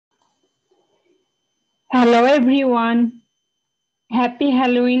Hello everyone, happy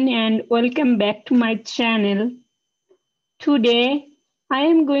Halloween and welcome back to my channel. Today I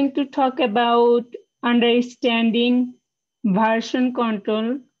am going to talk about understanding version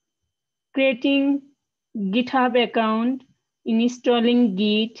control, creating GitHub account, installing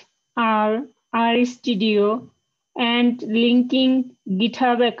Git or RStudio, and linking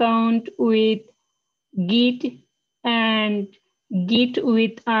GitHub account with Git and Git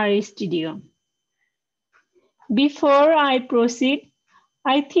with RStudio. Before I proceed,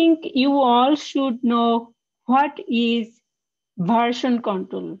 I think you all should know what is version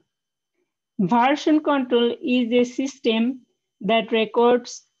control. Version control is a system that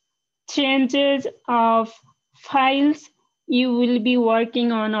records changes of files you will be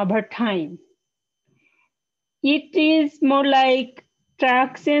working on over time. It is more like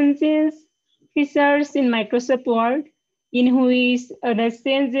track changes features in Microsoft Word in which the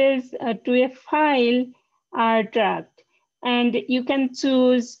changes to a file are tracked, and you can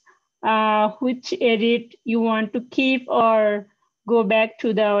choose which edit you want to keep or go back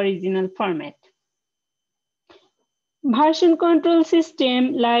to the original format. Version control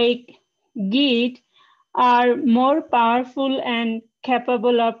system like Git are more powerful and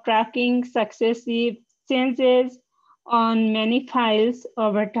capable of tracking successive changes on many files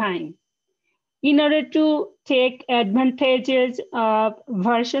over time. In order to take advantages of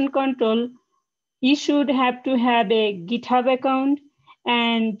version control, you should have to have a GitHub account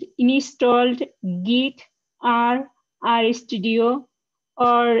and installed Git or RStudio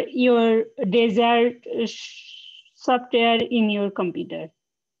or your desired software in your computer.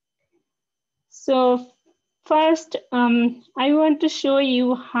 So first, I want to show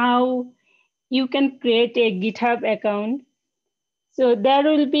you how you can create a GitHub account. So there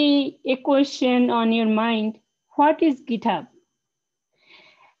will be a question on your mind. What is GitHub?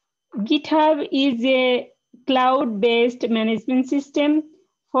 GitHub is a cloud-based management system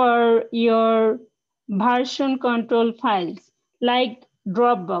for your version control files, like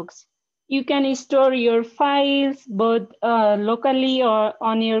Dropbox. You can store your files both locally or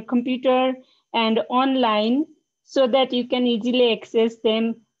on your computer and online so that you can easily access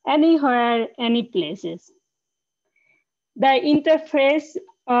them anywhere, any places. The interface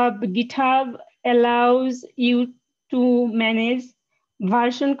of GitHub allows you to manage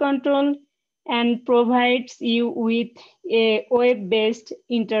version control and provides you with a web-based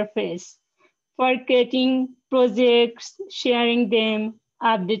interface for creating projects, sharing them,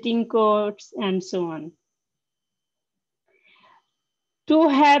 updating codes, and so on. To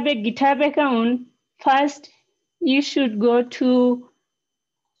have a GitHub account, first you should go to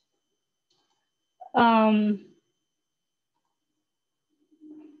the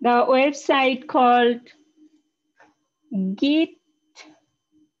website called github.com.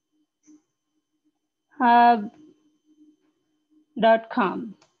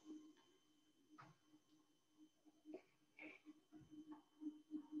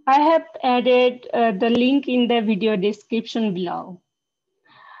 I have added the link in the video description below.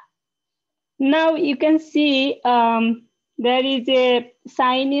 Now you can see there is a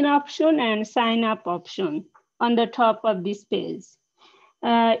sign in option and sign up option on the top of this page.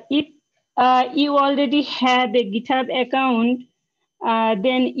 If you already have a GitHub account,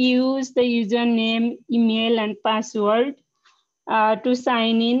 then use the username, email, and password to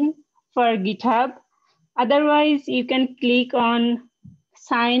sign in for GitHub. Otherwise, you can click on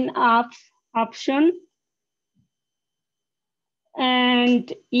sign up option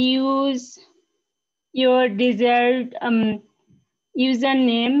and use your desired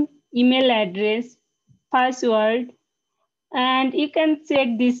username, email address, password, and you can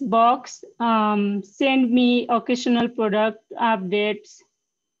check this box, send me occasional product updates,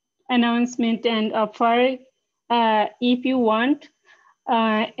 announcement, and offer if you want.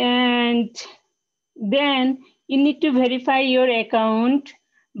 And then you need to verify your account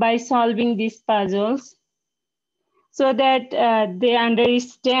by solving these puzzles so that they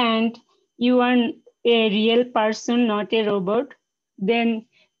understand you are a real person, not a robot. Then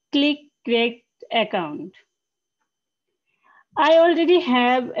click create account. I already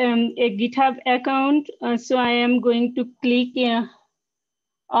have a GitHub account, so I am going to click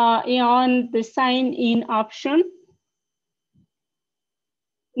on the sign in option.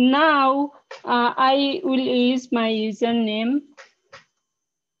 Now I will use my username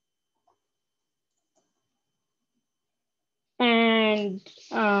and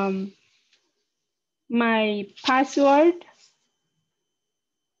my password.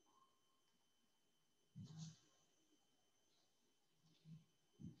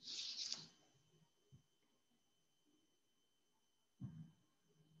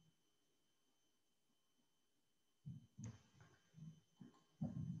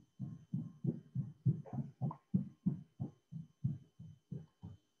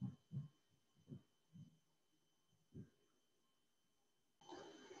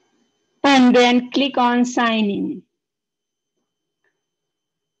 and then click on Sign In.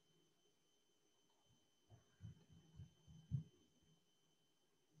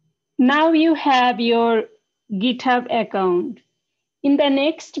 Now you have your GitHub account. In the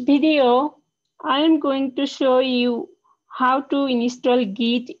next video, I am going to show you how to install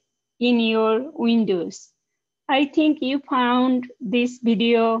Git in your Windows. I think you found this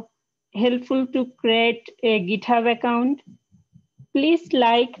video helpful to create a GitHub account. Please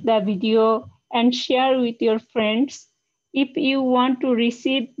like the video and share with your friends. If you want to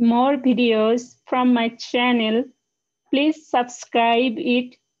receive more videos from my channel, please subscribe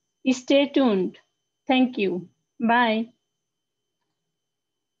it. Stay tuned. Thank you. Bye.